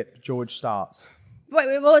 1 sip. George starts. Wait,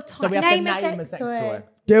 we're more So we have Name to a name a sex sex toy.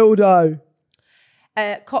 Dildo.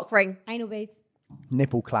 cock ring. Anal beads.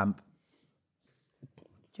 Nipple clamp.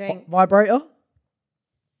 Drink. Vibrator.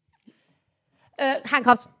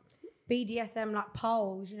 Handcuffs. BDSM like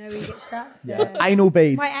poles, you know, where you get strapped. Yeah. Anal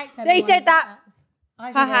beads. My ex sent She me said one that.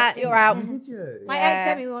 I Haha, did it. you're out. Did you? My Yeah. ex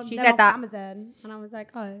sent me one. She them said off that. Amazon, and I was like,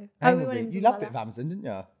 oh, we Anal went bead. into You loved like it of that. Amazon, didn't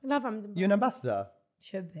you? I love Amazon. You an ambassador?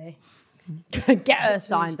 Should be. Get her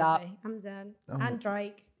signed Should up. be. Amazon and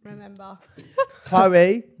Drake. Remember,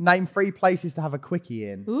 Chloe, name 3 places to have a quickie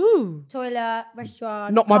in. Ooh. toilet,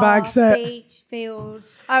 restaurant, Not my car, bag set. beach, field.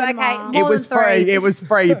 Oh, cinema. okay. It More was than 3. free. It was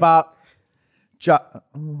free, but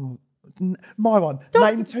my one.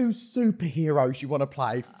 Name 2 superheroes you want to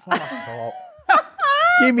play. Fuck off.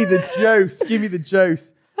 Give me the juice. Give me the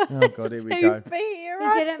juice. Oh god, here we go. We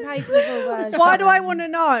didn't pay for the full version. Why do I want to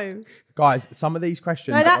know? Guys, some of these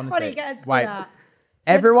questions. No, that's honestly, funny. Get her to wait. do that.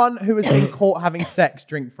 Everyone who has been caught having sex,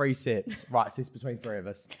 drink 3 sips. Right, so it's between 3 of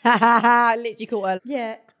us. Literally caught her.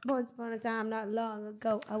 Yeah, once upon a time, not long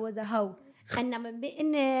ago, I was a hoe, and I'm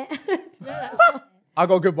admitting it. Do you know that song? I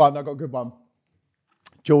got a good one.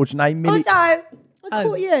 George, name Millie. Also, I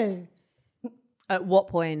caught you At what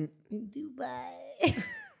point? in Dubai.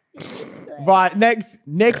 Right, next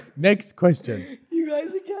question. You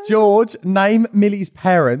guys again? George, name Millie's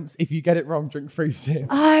parents. If you get it wrong, drink 3 sips.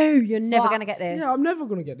 Oh, you're never going to get this. Yeah, I'm never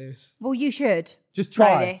gonna get this. Well, you should. Just Try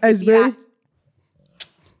try. this. If you Esme? act-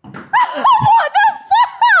 What the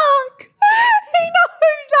fuck? He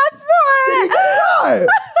knows that's right.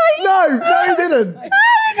 No, he didn't.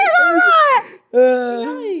 How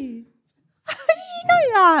did you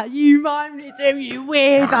know that? You mimed it to him, you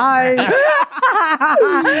weirdo. I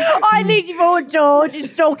literally thought George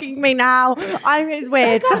is stalking me now. I think it's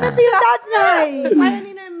weird. Your dad's name. I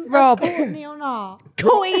only know Rob. Courtney or not.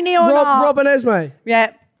 Courtney or not? Rob and Esme.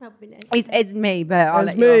 Yeah. Probably not. It's me, but I'll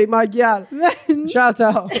That's let you me, my gal. Shout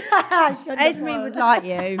out. Esme would like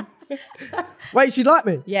you. Wait, she'd like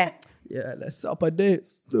me? Yeah. Yeah, let's up a date.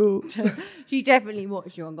 She definitely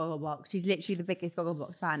watched you on Gogglebox. She's literally the biggest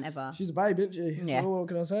Gogglebox fan ever. She's a babe, isn't she? Yeah. So what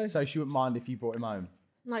can I say? So she wouldn't mind if you brought him home.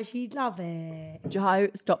 No, she'd love it. Joe,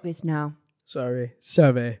 stop this now. Sorry.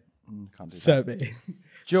 Can't do that. Survey.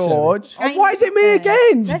 George, Oh, why is it me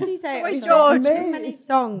again? Let's see say Wait, it. George. Too many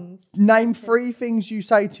songs. name 3 things you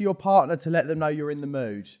say to your partner to let them know you're in the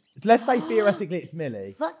mood. Let's say theoretically it's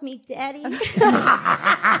Millie. Fuck me, daddy.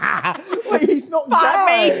 Wait, he's not Fuck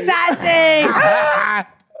me, gay. daddy!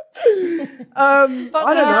 I don't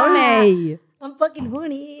know. Me. I'm fucking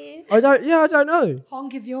horny. I don't know.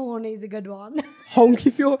 Honk if you're horny is a good one. Honk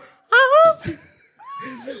if you're.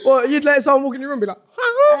 Well, you'd let someone walk in your room and be like,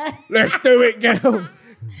 let's do it, girl.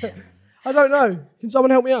 I don't know. Can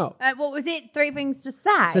someone help me out? What was it? 3 things to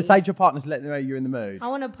say? So say to your partner to let them know you're in the mood. I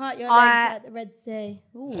want to part your legs at the Red Sea.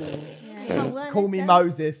 Ooh. Yeah, I wanna Call me tell-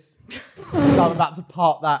 Moses. So I'm about to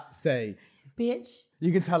part that sea. Bitch.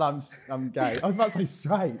 You can tell I'm gay. I was about to say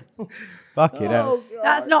straight. Fuck it hell.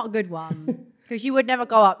 That's not a good one. Because you would never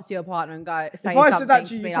go up to your partner and go say If I said something that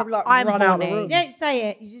to you, be you'd probably, like, I'm run out the horny." room. You don't say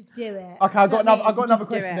it, you just do it. Okay, I've got another Just do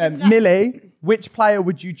question it. then. Millie, which player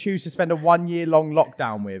would you choose to spend a 1-year-long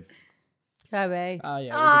lockdown with? Chloe. Oh,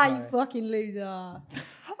 yeah. Ah, you fucking loser.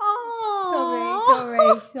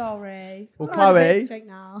 Oh, Sorry. Well, I'm Chloe, straight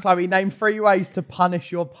now. Chloe, name 3 ways to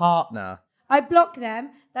punish your partner. I block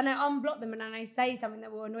them, then I unblock them, and then I say something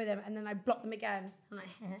that will annoy them, and then I block them again. I'm like,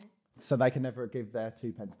 So they can never give their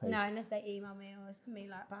 2 pence piece. no, unless they email me or send me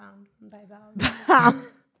like pound and PayPal.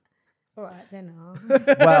 All right, dinner.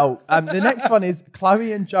 Well, the next one is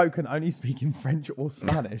Chloe and Joe can only speak in French or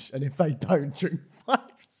Spanish, and if they don't, drink 5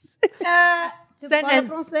 sips. Tu parles Sentence.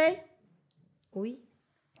 français? Oui.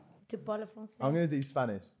 Tu parles français? I'm going to do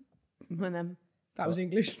Spanish. One of them. That was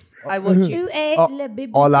English. I watch you. Où est Oh, le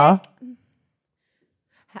bibliothèque? Hola.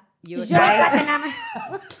 You Je okay?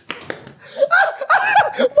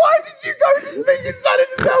 Why did you go to speak in Spanish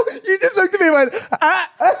as well? You just looked at me and went,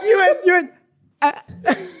 You went.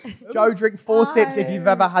 Joe, drink 4 sips if you've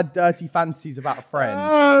ever had dirty fantasies about a friend.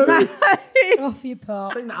 Off you I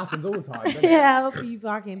pop. think that happens all the time, doesn't it? Yeah, off you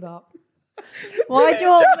fucking pop. Why do you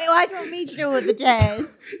want me to do with the jazz?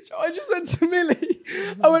 I just said to Millie,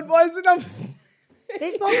 I went, why is it not?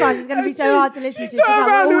 This podcast is going to be so She- hard to listen she to because turned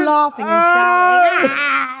we're around all and- laughing and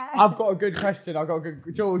shouting. I've got a good question.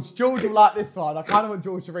 George will like this one. I kind of want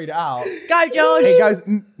George to read it out. Go, George. It goes,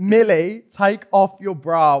 Millie, take off your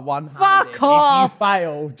bra one-handed. Fuck off. If you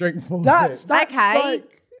fail, drink 4 That's sips. Okay.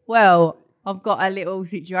 like. Well, I've got a little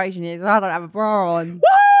situation here. I don't have a bra on.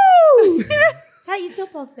 Woo! Take your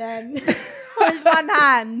top off then. With one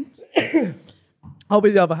hand. I'll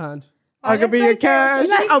be the other hand. I can let's be go the say it. cash.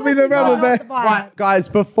 Let's I'll be the go rubber off bear. the bike. Right, guys,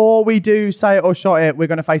 before we do say it or shot it, we're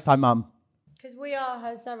going to FaceTime Mum. Because we are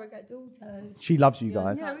her surrogate daughters. She loves you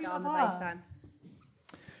guys. Yeah, we On love the her. FaceTime.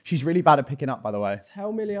 She's really bad at picking up, by the way.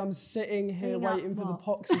 Tell Millie I'm sitting here waiting for the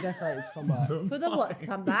poxy decorator to come back. For the what to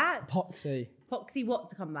come back? Poxy Poxy what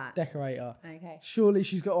to come back? decorator. Okay. Surely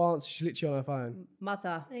she's got to answer. She's literally on her phone.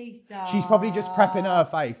 Mother. She's probably just prepping her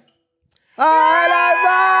face.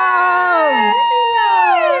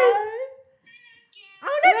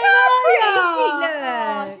 Oh, look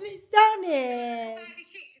how pretty she looks. Stunning.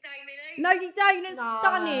 No, you don't. You look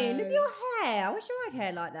stunning. Look at your hair. I wish I had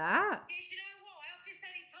hair like that.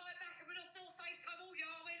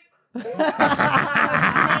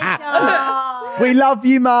 We love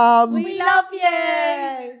you, Mum. We love you.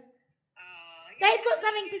 Dave's got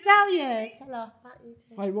something to tell you. Tell her about you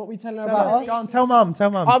too. Wait, what are we telling her Go about us? on, tell Mum. Tell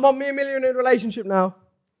Mum. I'm on me and Millie in a relationship now.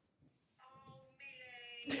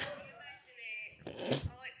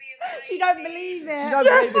 She don't believe it. She don't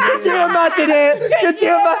believe it. Could you imagine it? Could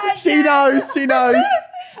you imagine? She knows. She knows.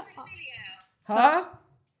 Huh?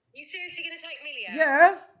 You seriously going to take Millie out?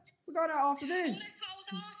 Yeah. We're going out after this. Well, that's what I was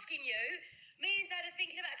asking you. Me and Dad are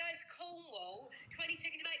thinking about going to Cornwall,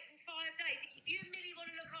 22nd of April for 5 days. If you and Millie want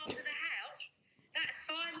to look after the house, that's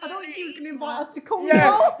fine. I thought she was going to invite us to call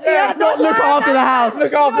Yeah, not look after the house.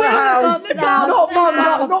 Look after the house.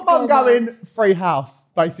 Not Mum going free house,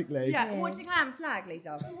 basically. Yeah. What do you think I am? Slag,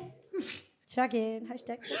 Lisa? Shagging.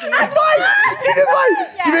 Hashtag shagging. She just wait.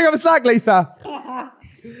 Do you think I'm a slag, Lisa?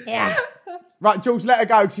 Yeah. Right, George, let her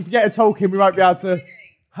go. Because if you get her talking, we won't be able to.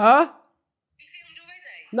 Huh? You filmed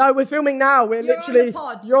already? No, we're filming now. We're literally. on the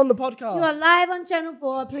pod. You're on the podcast. You are live on Channel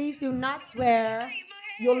 4. Please do not swear.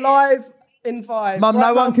 You're live in 5. Mum, Right,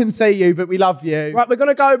 no one can see you, but we love you. Right, we're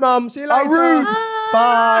gonna go, Mum. See you later. Roots.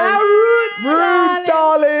 Bye. Roots,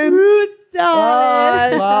 darling. Roots,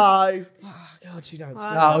 darling. Bye. Oh, God, she don't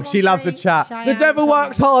stop. Oh, she loves the chat. The devil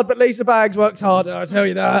works hard, but Lisa Baggs works harder. I tell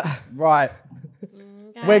you that. Right.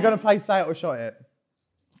 We're going to play Say It or Shot It.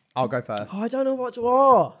 I'll go first. Oh, I don't know what to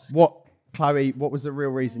ask. What, Chloe, what was the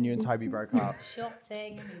real reason you and Toby broke up?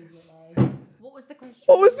 Shotting immediately. What was the question?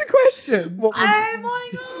 What was the question? What was, Oh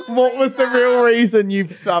my God. what was the real reason you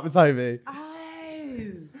split up with Toby? Oh.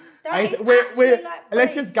 That is We're, actually like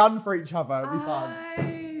let's great. just gun for each other. It'll be fun. Oh.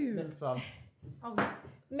 Next one.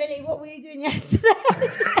 Millie, what were you doing yesterday?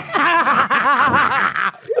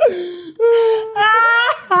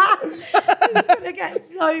 It's gonna get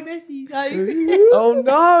so messy so quick. Oh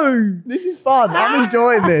no! This is fun. I'm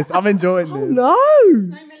enjoying this. I'm enjoying this. No. No,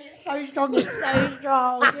 Millie, it's so strong. It's so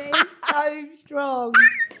strong. It's so strong.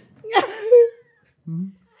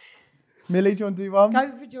 Millie, do you want to do one?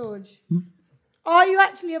 Go for George. Are you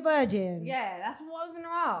actually a virgin? Yeah, that's what I was going to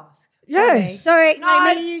ask. Yes. Sorry, no,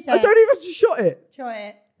 Millie, you say I don't even have to shot it. Short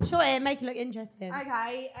it. Short it. Make it look interesting.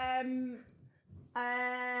 Okay.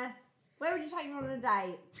 Where would you take me on a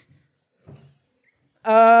date?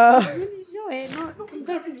 Short it. Not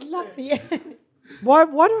confess his love for you. Why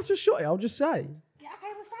do I have to shot it? I'll just say. Yeah, okay,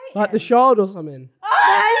 we'll say it. Like the Shard or something.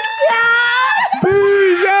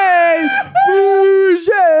 Bougie!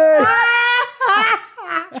 Bougie!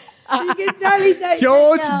 You can tell he takes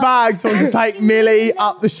George her. Baggs wants to take Millie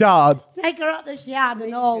up the shard. Take her up the shard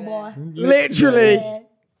and all, boy. Literally. Yeah.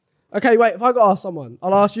 Okay, wait. If I got to ask someone,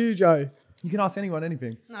 I'll ask you, Joe. You can ask anyone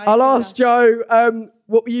anything. No, I'll ask Joe.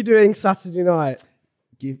 What were you doing Saturday night?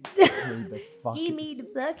 Give me the fucking... Give me the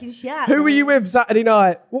fucking shot. Who were you with Saturday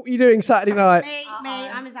night? What were you doing Saturday night? Me,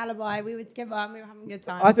 I'm his alibi. We were together and we were having a good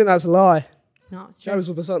time. I think that's a lie. It's not. It's true. Joe was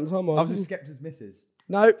with a certain someone. I was just Skepta's missus.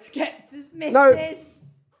 No. Skepta's missus. No.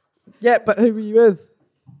 Yeah, but who were you with?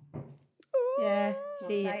 Yeah. Not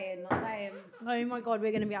See. saying, not saying. Oh my God,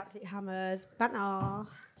 we're gonna be absolutely hammered. Banter.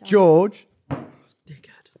 George.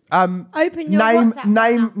 Open your Name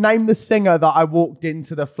WhatsApp. name the singer that I walked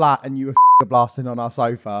into the flat and you were blasting on our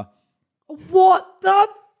sofa. What the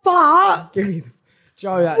fuck? Give me the...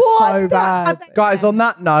 Joe, that's What so the- bad. Guys, on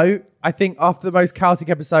that note, I think after the most chaotic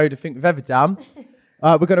episode I think we've ever done,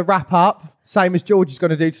 we're going to wrap up, same as George is going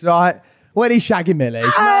to do tonight. When he's shagging Millie.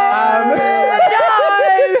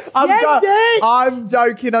 I'm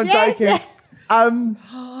joking.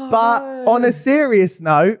 But on a serious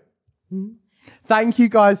note, thank you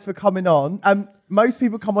guys for coming on. Most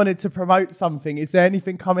people come on it to promote something. Is there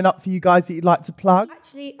anything coming up for you guys that you'd like to plug?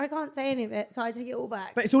 Actually, I can't say any of it, so I take it all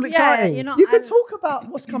back. But it's all exciting. You're not. You can talk about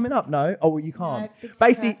what's coming up, no? Oh, well, you can't. No, big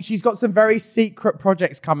Basically, secret. she's got some very secret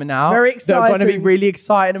projects coming out. Very That are going to be exciting. really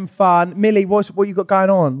exciting and fun. Millie, what you got going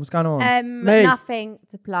on? What's going on? Me. Nothing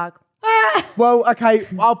to plug. Well, okay,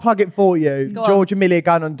 I'll plug it for you. Go on. George and Millie are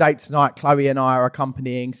going on a date tonight. Chloe and I are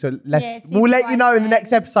accompanying. So Yeah, we'll let you know in the exciting.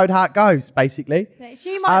 next episode how it goes, basically.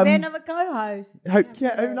 She might be another co-host.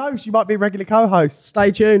 Who knows? You might be a regular co-host. Stay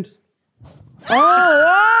tuned.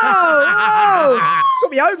 Oh,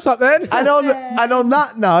 Got me hopes up then. And on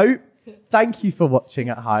that note, thank you for watching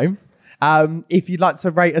at home. If you'd like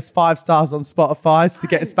to rate us 5 stars on Spotify to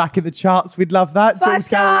get us back in the charts, we'd love that. 5 Jules,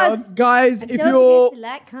 carry stars. on. Guys, And if don't you're forget to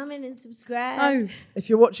like, comment, and subscribe. if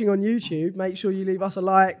you're watching on YouTube, make sure you leave us a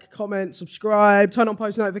like, comment, subscribe, turn on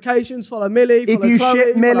post notifications, follow Millie, If follow you Chloe,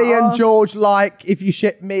 ship Millie follow and us. George, like. If you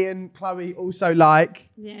ship me and Chloe, also like.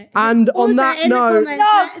 Yeah. And on Also, that in the note, comments,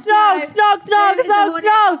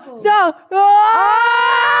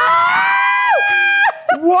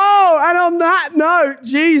 whoa! And on that note,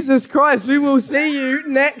 Jesus Christ, we will see you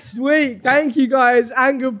next week. Thank you guys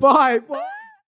and goodbye. Bye.